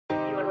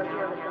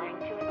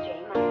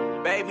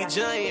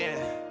Babyjunior.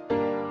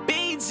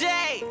 BJ.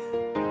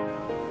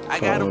 I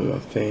got my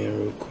fan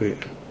real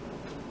quick.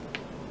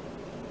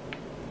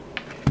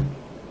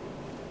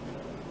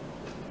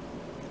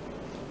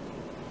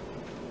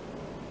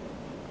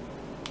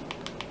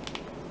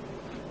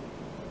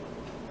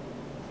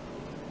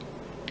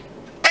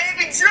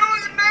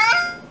 Babyjunior,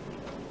 man.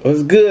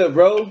 What's good,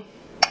 bro?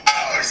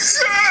 Oh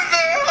shit,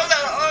 man.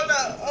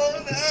 Hold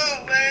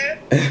on,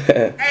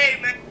 man. Hey,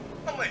 man.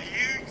 I'm a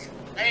huge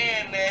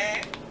fan,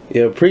 man.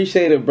 Yeah,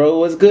 appreciate it, bro.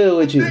 What's good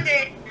with you? My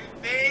name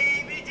is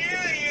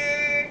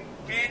Babyjunior,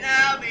 and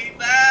I'll be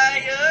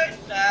by your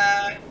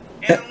side.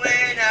 And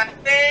when I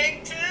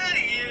sing to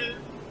you,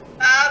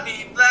 I'll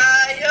be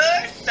by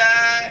your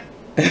side.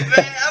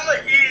 Man, I'm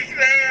a huge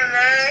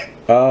fan,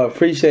 man.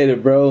 Appreciate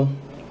it, bro.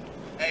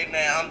 Hey,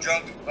 man, I'm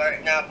drunk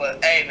right now,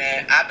 but hey,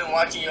 man, I've been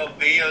watching your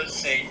videos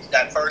since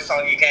that first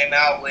song you came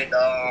out with.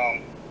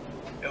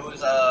 It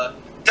was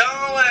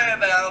don't worry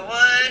about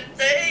what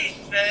they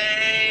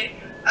say.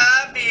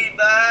 I'll be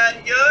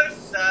by your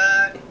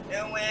side,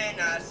 and when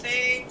I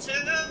sing to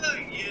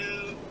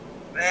you,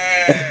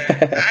 man,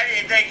 I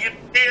didn't think you'd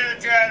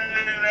still trying to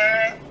do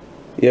that.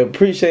 Yeah,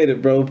 appreciate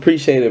it, bro.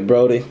 Appreciate it,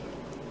 Brody.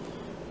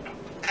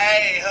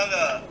 Hey, hold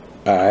up.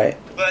 Alright.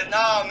 But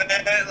no,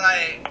 man,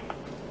 like,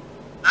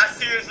 I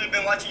seriously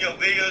been watching your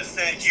videos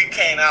since you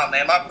came out,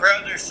 man. My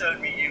brother showed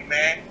me you,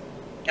 man.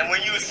 And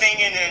when you were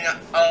singing in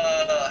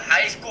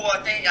high school, I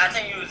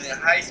think you was in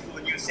high school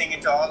and you were singing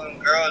to all them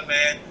girls,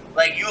 man.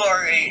 Like, you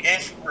are an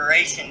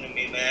inspiration to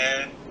me,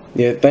 man.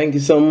 Yeah, thank you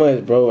so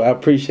much, bro. I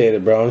appreciate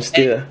it, bro. I'm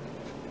still...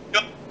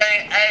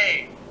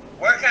 Hey,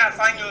 where can I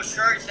find your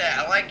shirts at?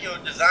 I like your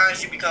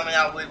designs you be coming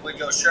out with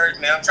your shirts,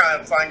 man. I'm trying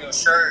to find your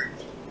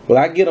shirts.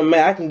 Well, I get them,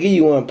 man. I can give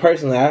you one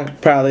personally. I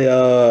probably,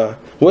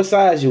 what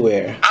size you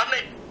wear? I'm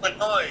in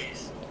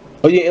Illinois.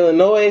 Oh, you in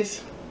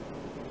Illinois?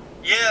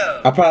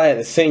 Yeah. I probably had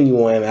to send you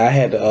one. I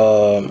had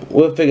to,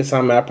 we'll figure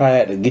something out. I probably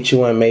had to get you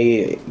one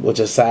made with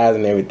your size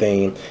and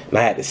everything. And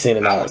I had to send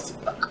it out.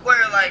 I wear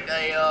like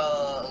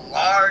a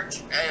large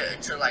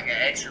to like an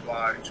extra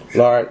large.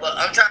 Large. But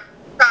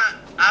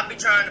I've been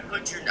trying to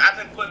put I've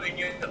been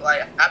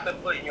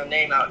putting your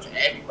name out to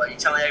everybody,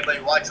 telling everybody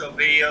to watch your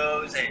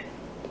videos and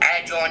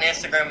add you on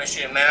Instagram and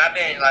shit, man. I've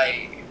been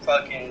like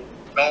fucking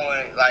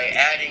going, like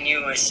adding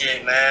you and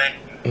shit,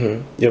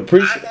 man. You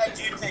appreciate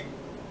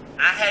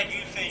I had you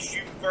since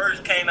you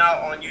first came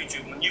out on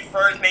YouTube. When you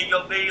first made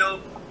your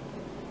video,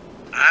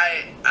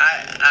 I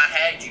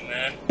had you,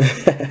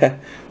 man.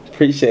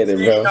 Appreciate it,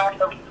 bro.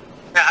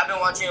 I've been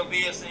watching your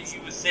videos since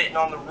you was sitting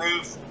on the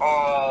roof,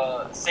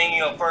 singing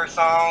your first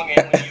song,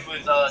 and when you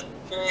was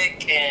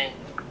sick, and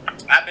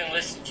I've been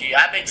listening to you.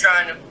 I've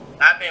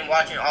been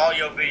watching all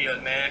your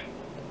videos,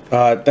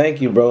 man. Thank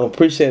you, bro.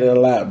 Appreciate it a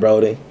lot,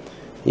 Brody.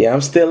 Yeah,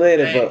 I'm still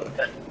in it,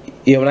 but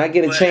yeah, when I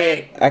get a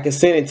chance, I can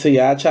send it to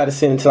you. I try to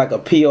send it to like a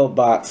P.O.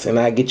 box, and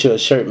I get you a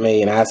shirt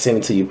made, and I send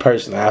it to you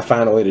personally. I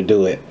find a way to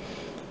do it.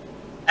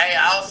 Hey,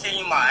 I'll send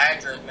you my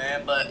address,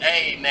 man. But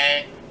hey,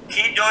 man,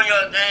 keep doing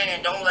your thing,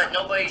 and don't let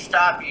nobody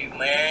stop you,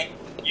 man.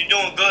 You're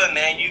doing good,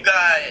 man. You got,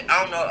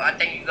 I don't know, I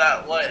think you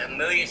got, what, 1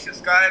 million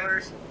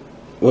subscribers?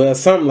 Well,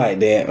 something like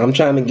that. I'm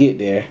trying to get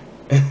there.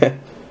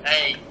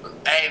 Hey,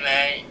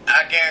 man,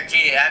 I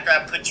guarantee you, after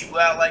I put you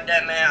out like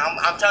that, man,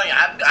 I'm telling you,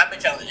 I've been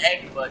telling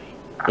everybody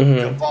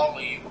to follow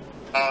you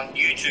on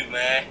YouTube,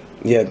 man.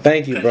 Yeah,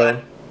 thank you, bro.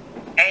 Like,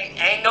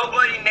 ain't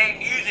nobody make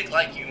music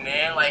like you,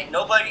 man. Like,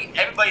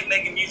 everybody's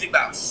making music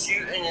about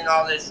shooting and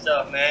all this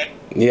stuff, man.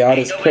 Yeah, all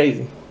this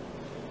crazy.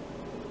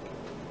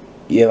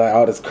 Yeah, like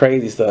all this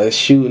crazy stuff.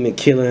 Shooting and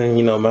killing,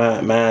 you know,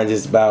 mine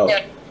just about...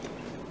 Yeah,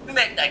 you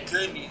make that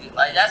good music.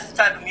 Like, that's the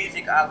type of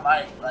music I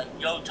like. Like,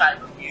 your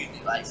type of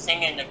music. Like,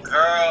 singing to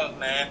girls,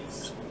 man.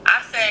 I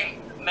think,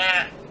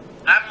 man,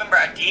 I remember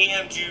I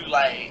DM'd you,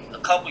 like, a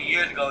couple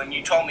years ago, and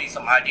you told me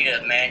some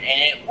ideas, man,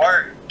 and it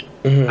worked.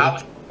 I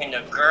was singing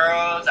to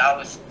girls. I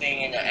was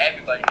singing to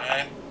everybody,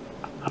 man.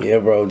 Yeah,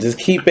 bro. Just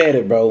keep at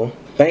it, bro.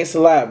 Thanks a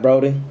lot,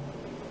 Brody.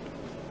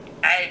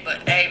 Hey,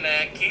 but hey,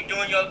 man, keep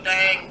doing your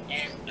thing,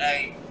 and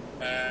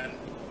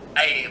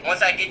hey,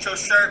 once I get your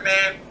shirt,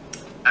 man,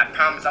 I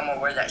promise I'm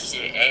gonna wear that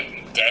shit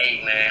every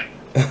day, man.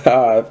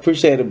 I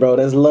appreciate it, bro.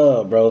 That's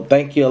love, bro.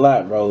 Thank you a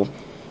lot, bro.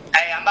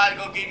 Hey, I'm about to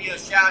go give you a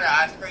shout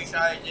out. I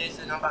screenshotted this,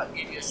 and I'm about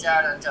to give you a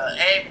shout out to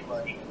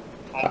everybody.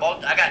 On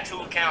both, I got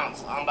 2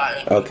 accounts. I'm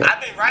about to. Okay. I've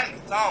been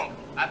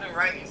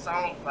writing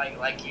songs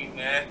like you,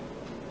 man.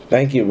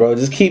 Thank you, bro.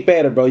 Just keep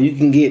at it, bro. You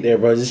can get there,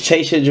 bro. Just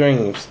chase your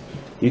dreams.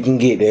 You can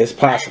get there. It's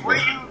possible.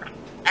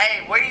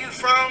 Where you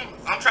from?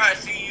 I'm trying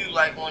to see you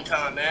like one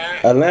time, man.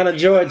 Atlanta,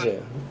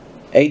 Georgia.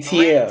 ATL.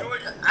 Atlanta,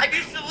 Georgia. I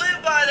used to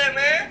live by there,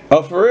 man.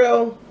 Oh, for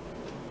real?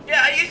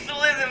 Yeah, I used to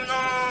live in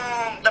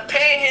the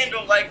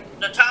Panhandle, like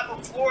the top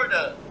of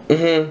Florida.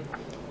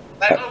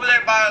 Like over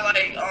there by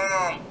like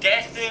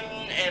Destin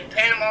and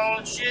Panama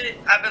and shit.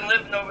 I've been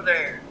living over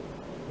there.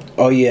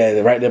 Oh yeah,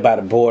 right there by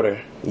the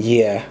border.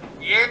 Yeah.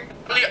 Yeah,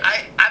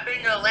 I've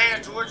been to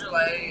Atlanta, Georgia,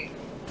 like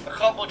a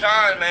couple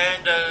times,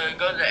 man, to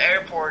go to the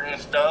airport and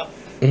stuff.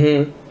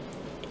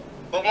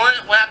 But when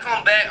I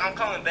come back, I'm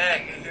coming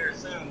back here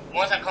soon.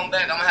 Once I come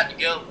back, I'm gonna have to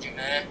get up with you,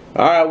 man.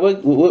 All right,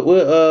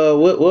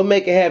 we'll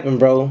make it happen,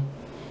 bro.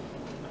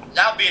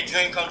 That'll be a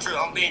dream come true.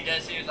 I'm being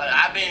dead serious. Like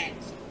I've been.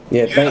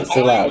 Yeah, thanks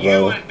a lot,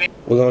 bro.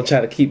 We're gonna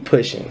try to keep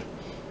pushing.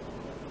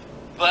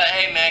 But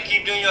hey, man,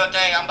 keep doing your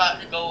thing. I'm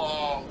about to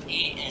go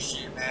eat and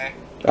shit, man.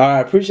 All right,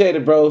 appreciate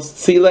it, bro.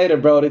 See you later,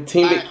 bro. The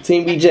team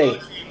BJ.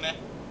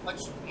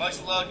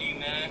 Much love to you,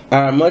 man.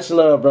 All right, much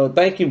love, bro.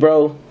 Thank you,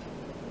 bro.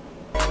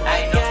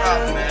 Hey, no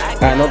problem, man.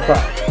 All right, no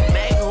problem.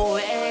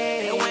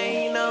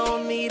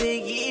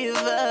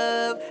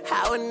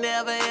 I would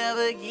never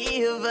ever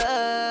give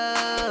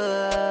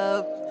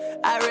up.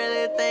 I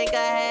really think I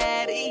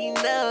had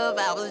enough.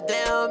 I was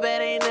down,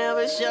 but ain't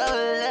never showed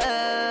love.